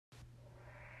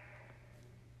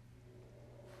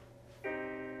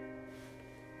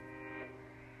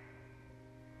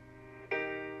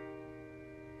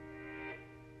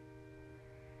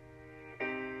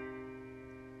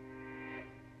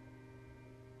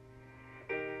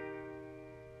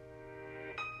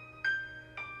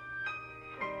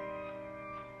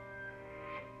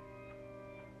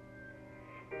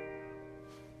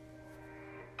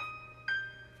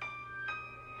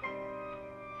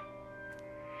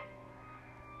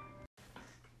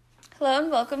Hello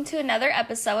and welcome to another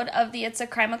episode of the It's a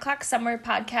Crime O'Clock Summer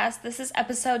podcast. This is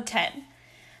episode 10.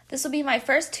 This will be my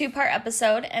first two-part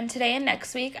episode, and today and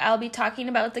next week I'll be talking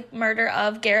about the murder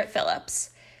of Garrett Phillips.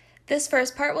 This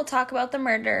first part will talk about the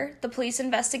murder, the police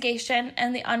investigation,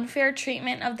 and the unfair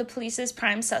treatment of the police's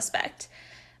prime suspect.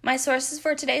 My sources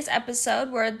for today's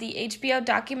episode were the HBO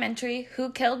documentary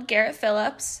Who Killed Garrett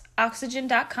Phillips,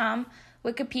 Oxygen.com,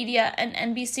 Wikipedia, and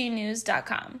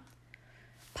NBCnews.com.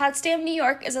 Potsdam, New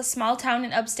York is a small town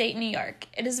in upstate New York.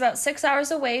 It is about 6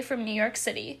 hours away from New York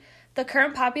City. The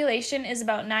current population is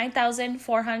about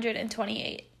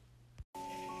 9,428.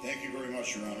 Thank you very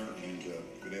much, Your Honor, and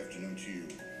good afternoon to you.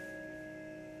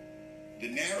 The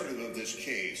narrative of this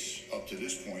case up to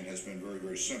this point has been very,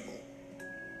 very simple.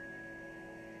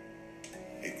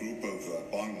 A group of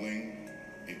bungling,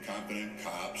 incompetent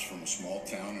cops from a small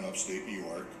town in upstate New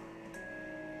York,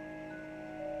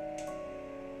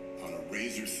 on a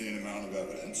razor-thin amount of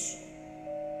evidence,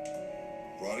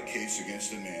 brought a case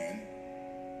against a man,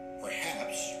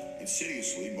 perhaps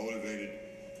insidiously motivated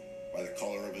by the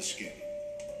color of his skin.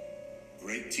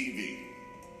 Great TV,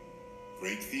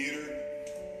 great theater,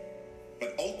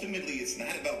 but ultimately it's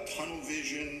not about tunnel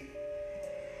vision,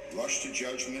 rush to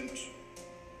judgment,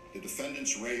 the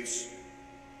defendant's race.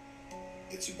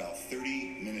 It's about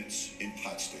 30 minutes in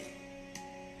Potsdam.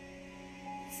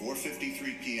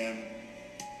 4:53 p.m.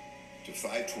 to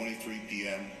 5:23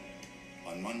 p.m.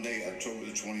 on Monday, October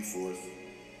the 24th,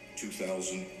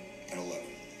 2011.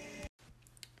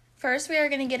 First, we are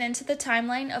going to get into the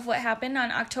timeline of what happened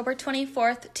on October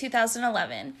 24th,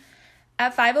 2011.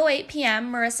 At 5:08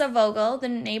 p.m., Marissa Vogel, the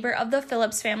neighbor of the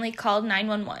Phillips family, called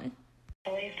 911.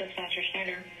 Police dispatcher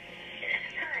Schneider.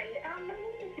 Hi, my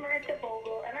name is Marissa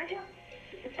Vogel, and I have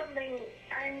something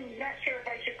I'm not sure if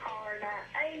I should call or not.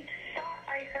 I thought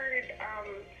I heard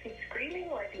some screaming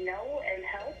like no and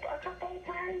help a couple of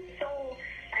times, so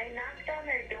I knocked on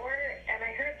their door and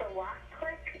I heard the lock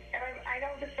click, and I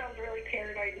know this sounds really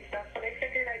paranoid and stuff, but I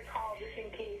figured I'd call just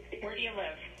in case. Where do you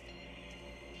live?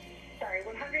 Sorry,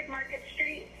 100 Market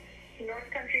Street, North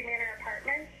Country Manor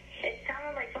Apartments. It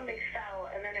sounded like something fell,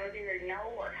 and then it was either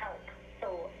no or help,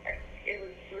 so it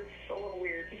was a little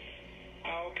weird.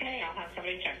 Okay, I'll have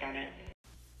somebody check on it.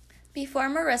 Before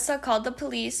Marissa called the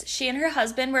police, she and her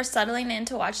husband were settling in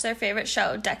to watch their favorite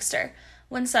show, Dexter,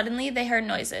 when suddenly they heard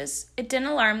noises. It didn't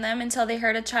alarm them until they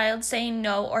heard a child saying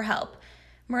no or help.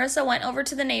 Marissa went over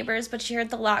to the neighbors, but she heard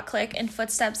the lock click and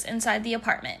footsteps inside the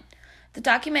apartment. The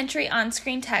documentary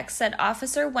on-screen text said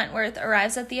Officer Wentworth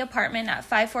arrives at the apartment at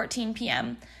 5:14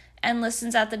 p.m. and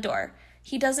listens at the door.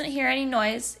 He doesn't hear any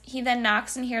noise. He then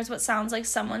knocks and hears what sounds like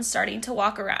someone starting to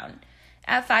walk around.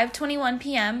 At 5:21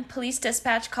 p.m., police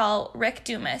dispatch call Rick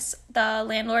Dumas, the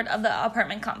landlord of the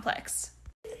apartment complex.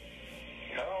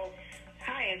 Hello?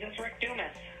 Hi, is this Rick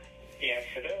Dumas? Yes,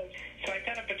 it is. So I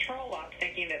set a patrol up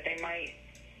thinking that they might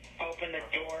open the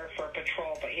door for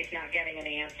patrol, but he's not getting an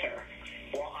answer.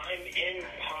 Well, I'm in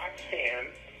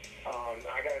Potsdam. I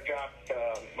got to drop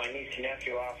my niece and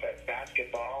nephew off at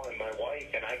basketball and my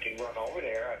wife, and I can run over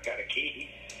there. I've got a key.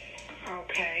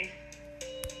 Okay.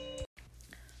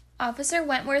 Officer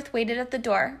Wentworth waited at the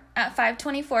door. At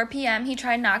 5:24 p.m., he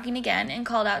tried knocking again and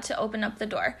called out to open up the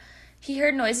door. He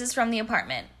heard noises from the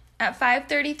apartment. At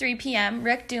 5:33 p.m.,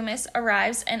 Rick Dumas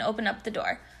arrives and opened up the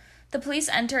door. The police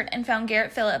entered and found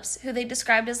Garrett Phillips, who they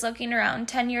described as looking around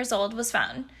 10 years old, was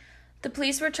found. The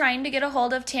police were trying to get a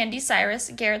hold of Tandy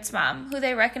Cyrus, Garrett's mom, who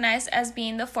they recognized as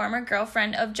being the former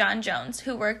girlfriend of John Jones,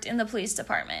 who worked in the police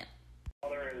department.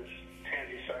 Mother is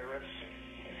Tandy Cyrus.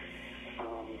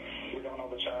 We don't know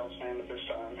the child's name at this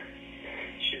time.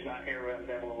 She's not here. We haven't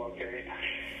been able to locate.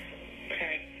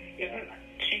 Okay. Isn't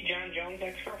she John Jones'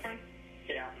 ex-girlfriend?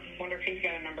 Yeah. Wonder if he's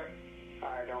got a number.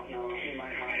 I don't know. He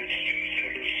might mind.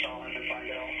 Maybe call him and find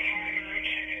out.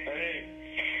 Hey,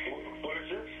 what is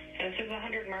this? This is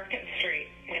 100 Market Street,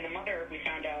 and the mother, we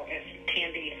found out, is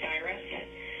Tandy Cyrus.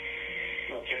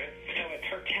 Okay. So it's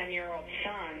her 10-year-old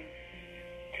son.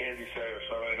 Tandy Cyrus.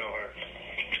 How do I know her?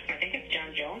 I think it's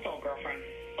John Jones' old girlfriend.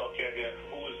 Okay, yeah.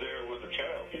 Who was there with the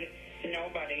child?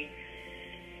 Nobody.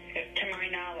 To my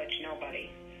knowledge, nobody.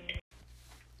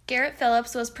 Garrett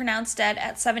Phillips was pronounced dead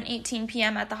at 7:18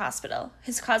 p.m. at the hospital.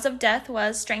 His cause of death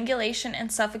was strangulation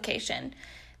and suffocation.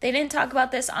 They didn't talk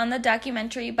about this on the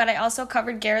documentary, but I also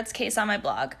covered Garrett's case on my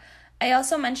blog. I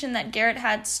also mentioned that Garrett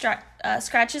had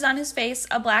scratches on his face,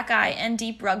 a black eye, and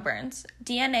deep rug burns.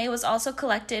 DNA was also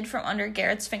collected from under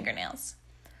Garrett's fingernails.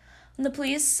 When the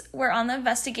police were on the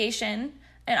investigation,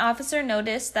 an officer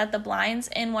noticed that the blinds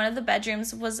in one of the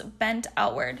bedrooms was bent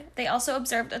outward. They also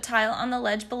observed a tile on the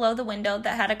ledge below the window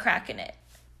that had a crack in it.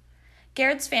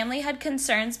 Garrett's family had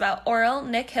concerns about Oral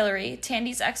Nick Hillary,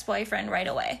 Tandy's ex-boyfriend, right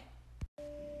away.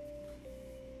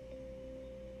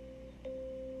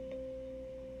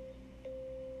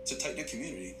 It's a tight-knit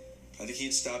community. I think he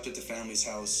had stopped at the family's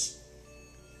house.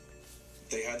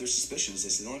 They had their suspicions. They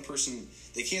said the only person,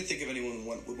 they can't think of anyone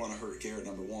who would want to hurt Garrett,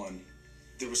 number one.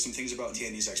 There were some things about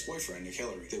Tandy's ex-boyfriend, Nick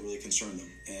Hillary, that really concerned them.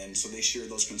 And so they shared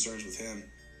those concerns with him.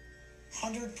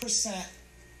 100%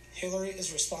 Hillary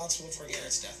is responsible for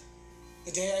Garrett's death.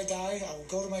 The day I die, I will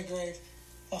go to my grave,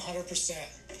 100%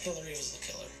 Hillary was the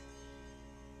killer.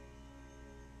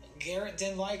 Garrett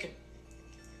didn't like him.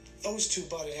 Those two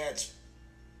butted heads.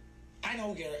 I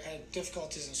know Garrett had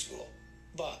difficulties in school,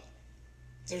 but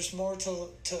there's more to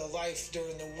life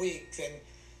during the week than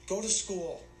go to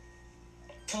school,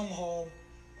 come home,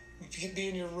 be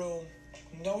in your room,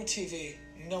 no TV,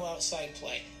 no outside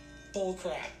play. Bull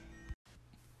crap.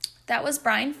 That was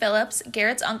Brian Phillips,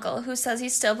 Garrett's uncle, who says he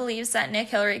still believes that Nick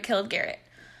Hillary killed Garrett.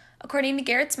 According to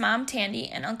Garrett's mom, Tandy,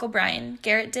 and Uncle Brian,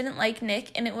 Garrett didn't like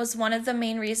Nick, and it was one of the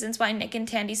main reasons why Nick and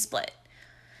Tandy split.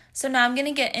 So now I'm going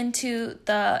to get into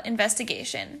the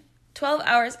investigation. 12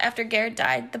 hours after Garrett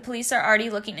died, the police are already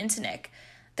looking into Nick.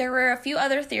 There were a few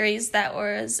other theories that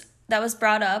was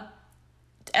brought up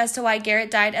as to why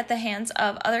Garrett died at the hands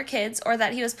of other kids, or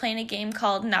that he was playing a game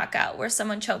called Knockout, where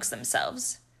someone chokes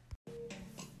themselves.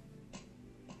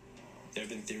 There have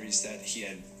been theories that he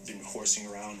had been horsing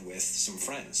around with some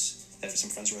friends, that some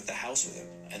friends were at the house with him,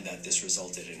 and that this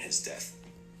resulted in his death.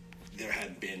 There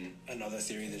had been another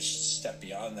theory that stepped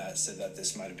beyond that, said that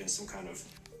this might have been some kind of,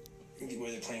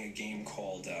 where they're playing a game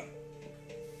called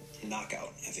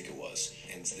Knockout, I think it was,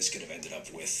 and this could have ended up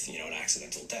with, an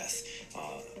accidental death.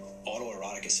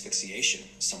 Autoerotic asphyxiation,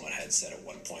 someone had said at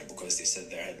one point, because they said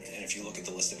and if you look at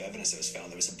the list of evidence that was found,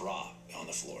 there was a bra on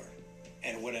the floor.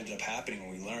 And what ended up happening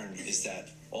when we learned is that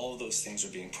all of those things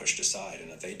were being pushed aside, and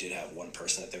that they did have one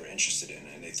person that they were interested in,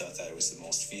 and they thought that it was the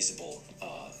most feasible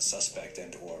suspect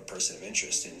and or person of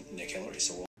interest in Nick Hillary.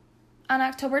 On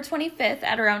October 25th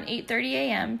at around 8:30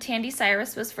 a.m., Tandy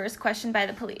Cyrus was first questioned by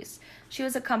the police. She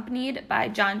was accompanied by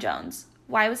John Jones.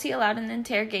 Why was he allowed in the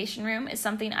interrogation room is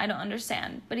something I don't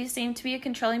understand, but he seemed to be a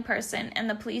controlling person, and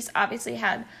the police obviously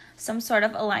had some sort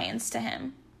of alliance to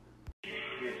him.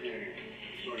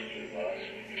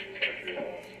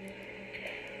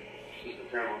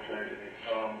 Terrible tragedy.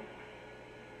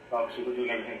 Obviously, we're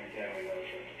doing everything we can right now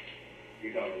to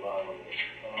get down the bottom of it.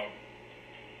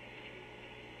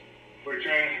 We're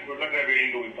looking at every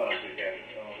angle we possibly can.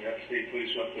 We have the state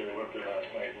police up there. We're up there last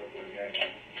night. We're up there again.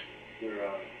 They're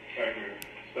trying their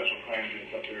special crimes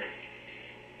units up there,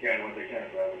 getting what they can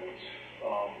for evidence.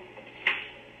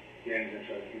 Dan's going to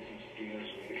try to get some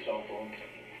subpoenas with his cell phone.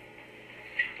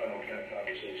 Find out what kind of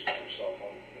conversation on your cell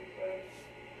phone and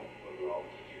whether all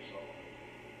this is your cell phone.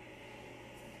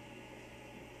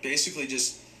 Basically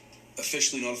just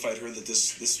officially notified her that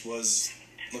this was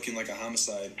looking like a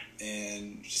homicide,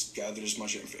 and just gathered as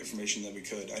much information that we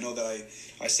could. I know that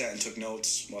I sat and took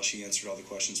notes while she answered all the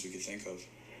questions we could think of.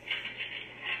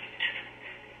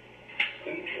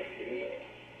 The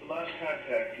last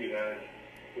contact you had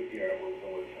with Garrett was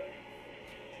on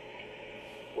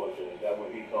what time? Is that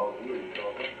what he called you, or you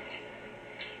called him?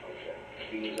 Okay.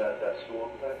 He was at that school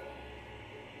at the time?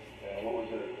 And what was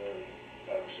the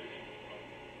conversation?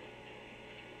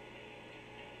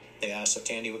 They asked if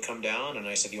Tandy would come down, and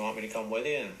I said, "You want me to come with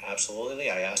you?" And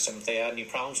absolutely. I asked them if they had any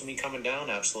problems with me coming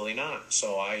down. Absolutely not.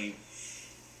 So I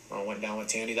went down with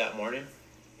Tandy that morning.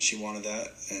 She wanted that,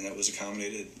 and it was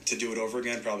accommodated. To do it over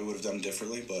again, probably would have done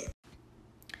differently, but...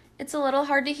 It's a little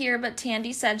hard to hear, but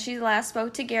Tandy said she last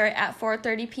spoke to Garrett at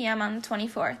 4:30 p.m. on the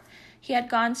 24th. He had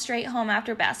gone straight home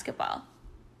after basketball.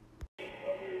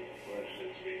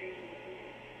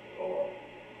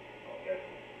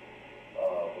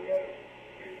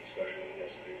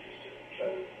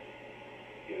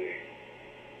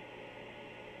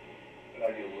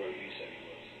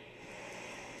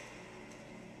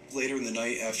 Later in the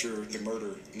night after the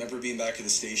murder, I remember being back at the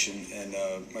station, and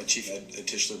my chief, Ed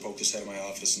Tischler, poked his head in my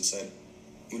office and said,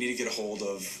 "We need to get a hold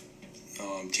of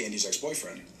Tandy's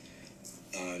ex-boyfriend,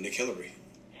 Nick Hillary."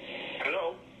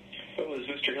 Hello? Oh, is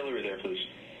Mr. Hillary there, please?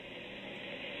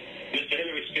 Mr.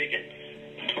 Hillary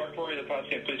speaking. Mark Rory, the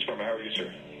Potsdam Police Department. How are you,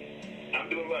 sir? I'm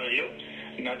doing well. And you?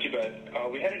 Not too bad.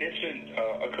 We had an incident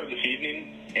occur this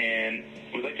evening, and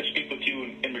we'd like to speak with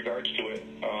you in regards to it.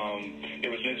 There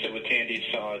was an incident with Tandy's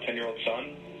 10-year-old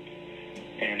son,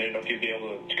 and I didn't know if you'd be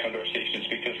able to come to our station and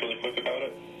speak to us really quick about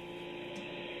it.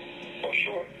 Oh,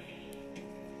 sure.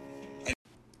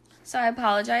 So I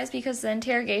apologize because the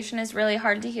interrogation is really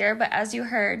hard to hear, but as you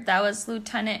heard, that was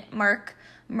Lieutenant Mark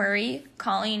Murray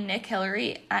calling Nick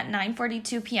Hillary at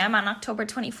 9:42 p.m. on October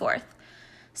 24th.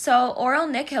 So, Oral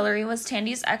Nick Hillary was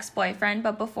Tandy's ex-boyfriend,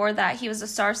 but before that, he was a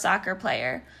star soccer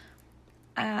player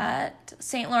at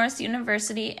St. Lawrence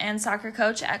University and soccer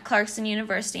coach at Clarkson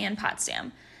University in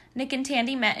Potsdam. Nick and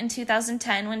Tandy met in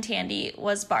 2010 when Tandy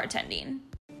was bartending.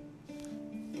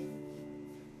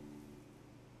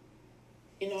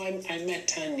 You know, I met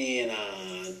Tandy in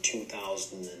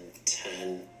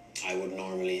 2010. I would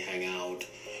normally hang out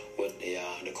with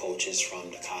the coaches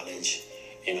from the college,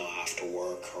 you know, after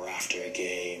work or after a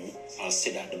game. I'll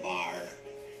sit at the bar,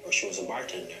 or she was a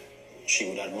bartender. She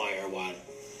would admire what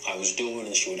I was doing,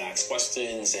 and she would ask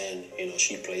questions, and, you know,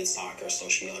 she played soccer, so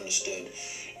she understood,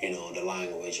 you know, the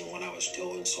language and what I was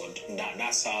doing. So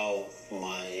that's how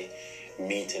my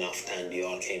meeting of Tandy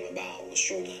all came about, was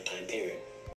during that time period.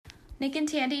 Nick and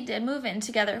Tandy did move in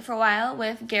together for a while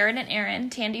with Garrett and Aaron,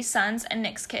 Tandy's sons, and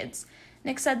Nick's kids.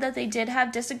 Nick said that they did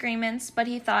have disagreements, but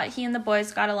he thought he and the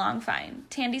boys got along fine.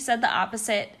 Tandy said the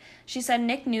opposite. She said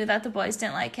Nick knew that the boys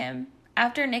didn't like him.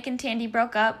 After Nick and Tandy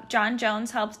broke up, John Jones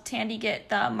helped Tandy get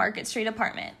the Market Street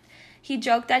apartment. He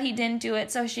joked that he didn't do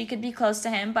it so she could be close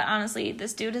to him, but honestly,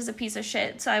 this dude is a piece of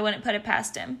shit, so I wouldn't put it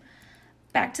past him.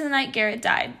 Back to the night Garrett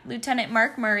died. Lieutenant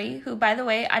Mark Murray, who, by the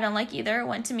way, I don't like either,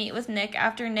 went to meet with Nick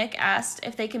after Nick asked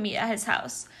if they could meet at his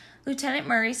house. Lieutenant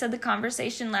Murray said the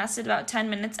conversation lasted about 10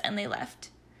 minutes and they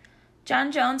left.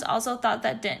 John Jones also thought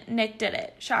that Nick did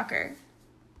it. Shocker.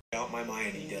 Out in my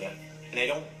mind, he did it. And I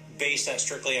don't base that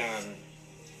strictly on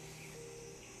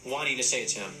wanting to say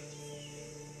it's him.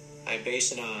 I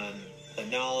base it on the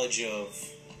knowledge of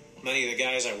many of the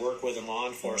guys I work with in law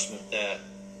enforcement that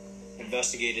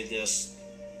investigated this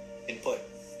and put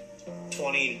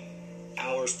 20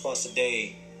 hours plus a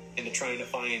day into trying to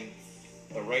find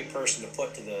the right person to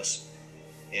put to this.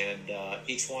 And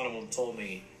each one of them told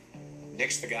me,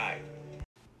 Nick's the guy.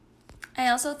 I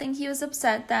also think he was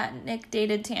upset that Nick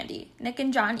dated Tandy. Nick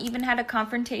and John even had a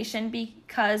confrontation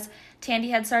because Tandy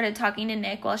had started talking to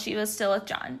Nick while she was still with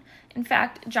John. In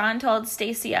fact, John told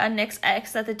Stacia, Nick's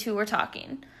ex, that the two were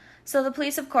talking. So the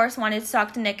police, of course, wanted to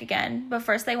talk to Nick again, but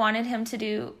first they wanted to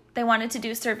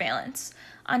do surveillance.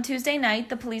 On Tuesday night,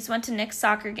 the police went to Nick's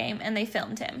soccer game and they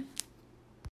filmed him.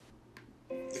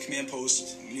 The command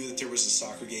post knew that there was a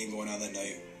soccer game going on that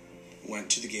night. Went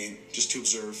to the game just to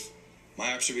observe.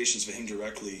 My observations of him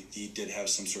directly, he did have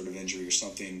some sort of injury or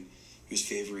something. He was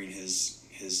favoring his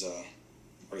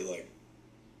right leg.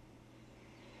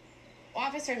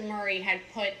 Officer Murray had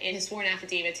put in his sworn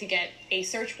affidavit to get a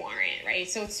search warrant, right?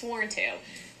 So it's sworn to,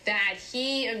 that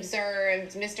he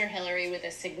observed Mr. Hillary with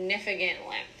a significant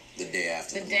limp. The day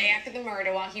after the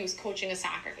murder while he was coaching a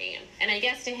soccer game. And I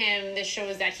guess to him, this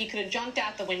shows that he could have jumped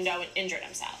out the window and injured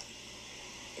himself.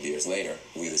 Years later,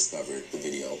 we discovered the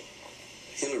video.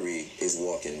 Hillary is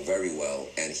walking very well,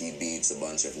 and he beats a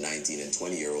bunch of 19 and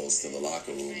 20-year-olds to the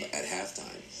locker room at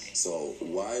halftime. So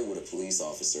why would a police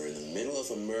officer in the middle of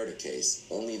a murder case,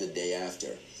 only the day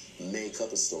after, make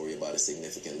up a story about a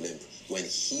significant limp when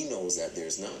he knows that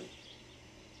there's none?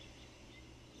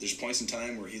 There's points in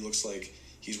time where he looks like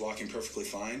he's walking perfectly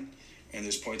fine, and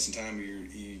there's points in time where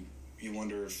you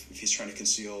wonder if he's trying to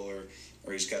conceal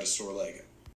or he's got a sore leg.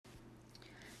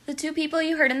 The two people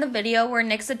you heard in the video were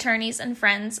Nick's attorneys and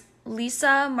friends,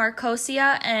 Lisa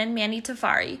Marcosia and Mandy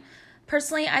Tafari.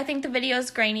 Personally, I think the video is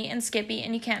grainy and skippy,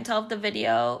 and you can't tell if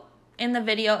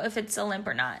if it's a limp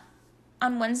or not.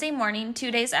 On Wednesday morning, 2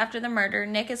 days after the murder,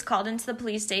 Nick is called into the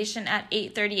police station at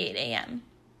 8:38 a.m.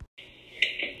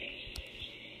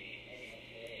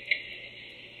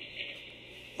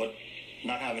 But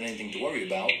not having anything to worry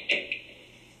about,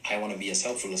 I want to be as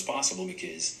helpful as possible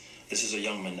because this is a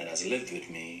young man that has lived with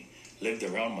me, lived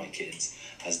around my kids,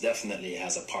 has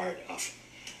a part of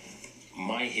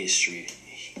my history.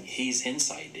 He's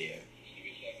inside there.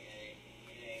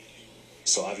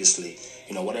 So obviously,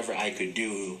 whatever I could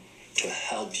do to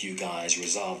help you guys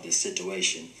resolve this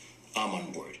situation, I'm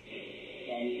on board.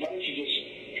 Why don't you just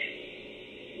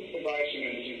provide some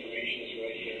of this information that's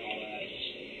right here and all that?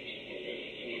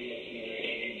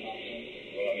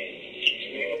 Well, I mean,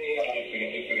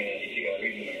 if you got a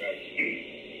reason to write.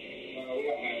 We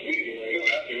don't have to. We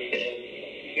don't have to. You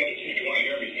can't keep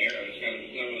wanting everything here. It's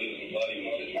not really the body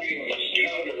of the situation. You're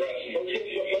not under arrest. Let's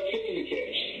get to the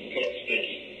case.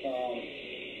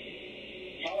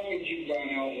 How long have you gone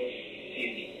out with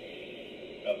Tandy?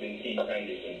 I've been seeing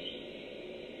Tandy since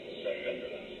September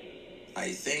last.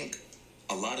 I think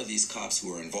a lot of these cops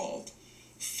who were involved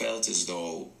felt as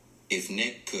though if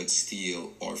Nick could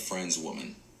steal our friend's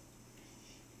woman,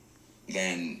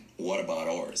 then what about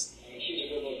ours? She's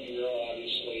a good-looking girl,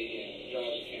 obviously, and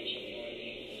draws attention. You know what I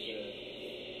mean? Is there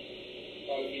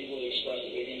expressed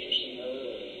a big interest in her,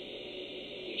 or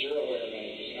that you're aware of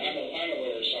any? And I'm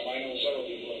aware of some. I know several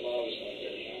people that always went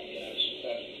there, you know.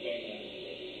 That's the thing that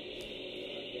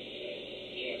I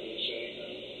can't really say.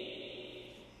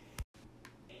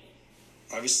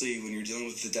 Obviously, when you're dealing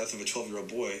with the death of a 12-year-old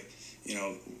boy, you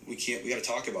know, we got to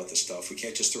talk about this stuff. We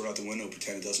can't just throw it out the window and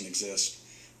pretend it doesn't exist.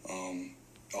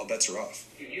 All bets are off.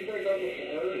 Did you break up with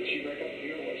her? Did she break up with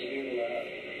you? What's the deal with that?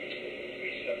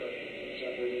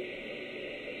 Separated?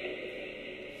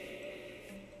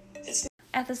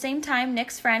 At the same time,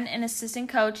 Nick's friend and assistant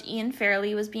coach, Ian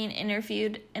Fairley, was being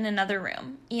interviewed in another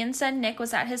room. Ian said Nick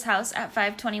was at his house at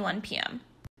 5:21 p.m.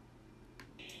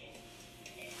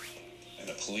 And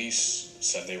the police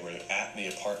said they were at the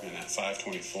apartment at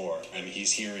 5:24, and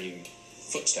he's hearing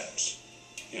footsteps.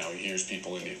 You know, he hears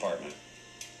people in the apartment.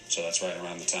 So that's right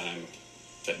around the time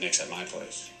that Nick's at my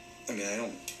place. I mean, I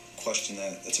don't question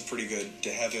that. That's a pretty good, to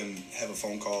have him have a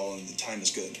phone call, and the time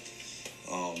is good.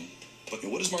 But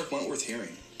what is Mark Wentworth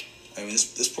hearing? I mean,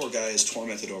 this poor guy is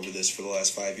tormented over this for the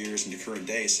last 5 years and to current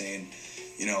day, saying,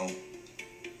 you know,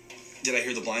 did I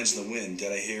hear the blinds in the wind?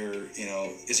 Did I hear, you know,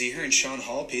 is he hearing Sean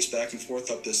Hall pace back and forth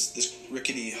up this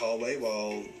rickety hallway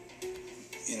while,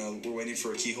 you know, we're waiting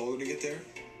for a key holder to get there?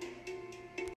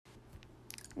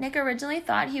 Nick originally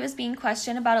thought he was being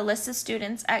questioned about a list of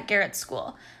students at Garrett's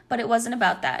school, but it wasn't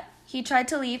about that. He tried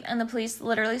to leave, and the police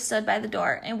literally stood by the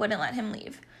door and wouldn't let him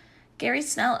leave. Gary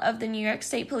Snell of the New York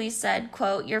State Police said,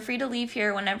 quote, "You're free to leave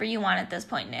here whenever you want at this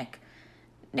point, Nick."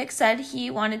 Nick said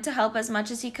he wanted to help as much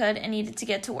as he could and needed to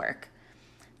get to work.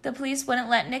 The police wouldn't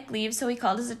let Nick leave, so he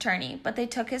called his attorney, but they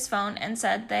took his phone and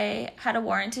said they had a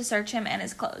warrant to search him and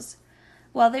his clothes.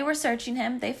 While they were searching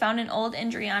him, they found an old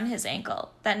injury on his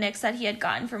ankle that Nick said he had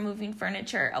gotten from moving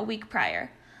furniture a week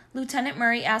prior. Lieutenant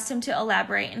Murray asked him to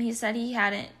elaborate, and he said he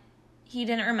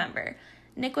didn't remember.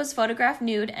 Nick was photographed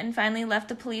nude and finally left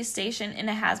the police station in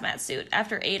a hazmat suit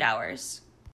after 8 hours.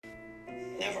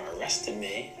 Never arrested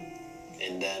me,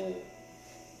 and then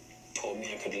told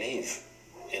me I could leave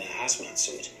in a hazmat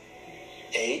suit.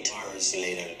 8 hours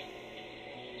later.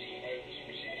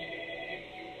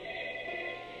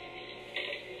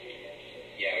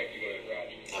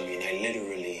 I mean, I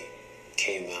literally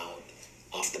came out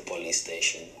of the police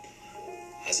station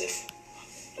as if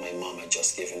my mom had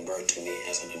just given birth to me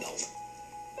as an adult.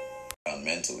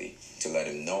 Mentally, to let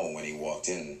him know when he walked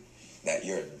in that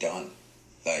you're done.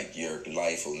 Like, your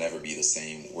life will never be the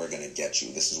same. We're going to get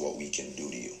you. This is what we can do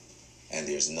to you. And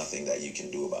there's nothing that you can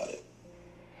do about it.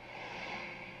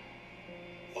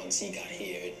 Once he got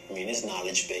here, I mean, his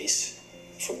knowledge base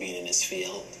for being in this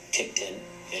field kicked in,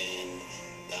 and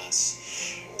that's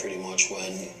pretty much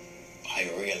when I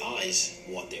realized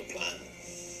what their plan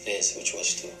is, which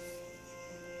was to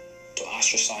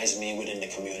ostracize me within the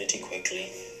community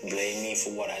quickly, blame me for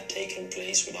what had taken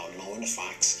place without knowing the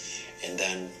facts, and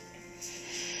then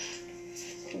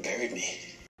it buried me.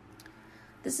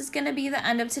 This is going to be the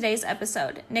end of today's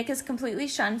episode. Nick is completely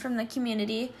shunned from the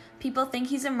community. People think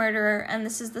he's a murderer, and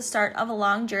this is the start of a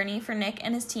long journey for Nick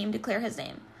and his team to clear his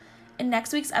name. In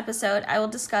next week's episode, I will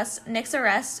discuss Nick's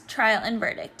arrest, trial, and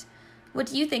verdict. What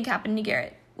do you think happened to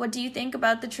Garrett? What do you think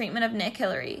about the treatment of Nick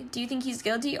Hillary? Do you think he's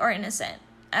guilty or innocent?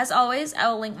 As always, I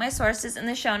will link my sources in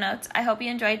the show notes. I hope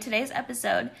you enjoyed today's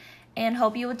episode and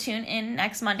hope you will tune in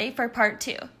next Monday for part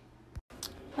 2.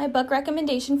 My book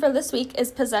recommendation for this week is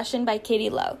Possession by Katie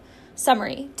Lowe.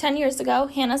 Summary: 10 years ago,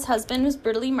 Hannah's husband was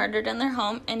brutally murdered in their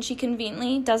home, and she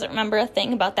conveniently doesn't remember a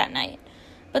thing about that night.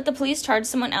 But the police charged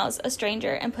someone else, a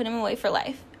stranger, and put him away for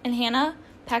life. And Hannah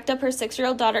packed up her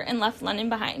 6-year-old daughter and left London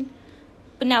behind.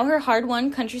 But now her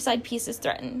hard-won countryside peace is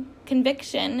threatened.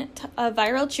 Conviction, a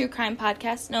viral true crime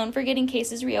podcast known for getting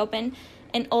cases reopened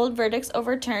and old verdicts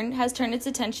overturned, has turned its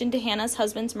attention to Hannah's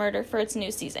husband's murder for its new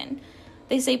season.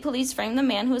 They say police framed the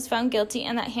man who was found guilty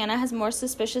and that Hannah has more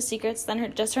suspicious secrets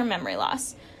than just her memory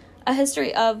loss. A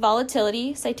history of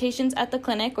volatility, citations at the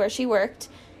clinic where she worked,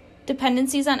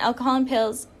 dependencies on alcohol and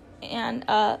pills, and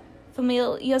a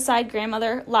familial-side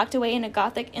grandmother locked away in a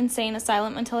gothic insane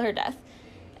asylum until her death.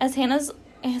 As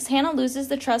Hannah loses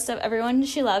the trust of everyone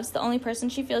she loves, the only person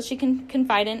she feels she can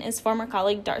confide in is former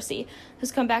colleague Darcy,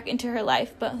 who's come back into her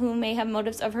life, but who may have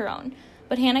motives of her own.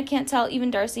 But Hannah can't tell even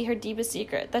Darcy her deepest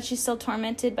secret, that she's still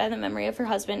tormented by the memory of her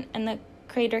husband and the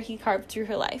crater he carved through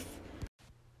her life.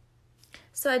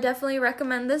 So I definitely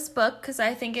recommend this book because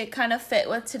I think it kind of fit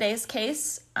with today's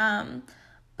case.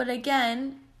 But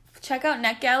again, check out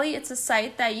NetGalley. It's a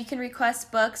site that you can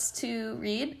request books to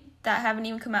read that haven't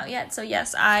even come out yet. So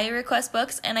yes, I request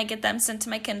books and I get them sent to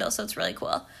my Kindle, so it's really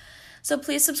cool. So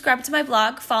please subscribe to my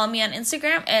blog, follow me on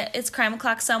Instagram at It's Crime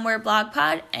O'Clock Somewhere Blog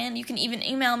Pod, and you can even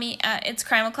email me at It's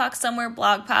Crime O'Clock Somewhere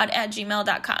Blog Pod at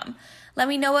gmail.com. Let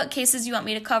me know what cases you want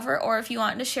me to cover or if you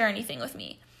want to share anything with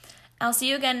me. I'll see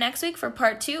you again next week for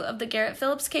part 2 of the Garrett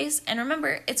Phillips case, and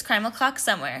remember, it's Crime O'Clock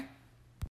Somewhere.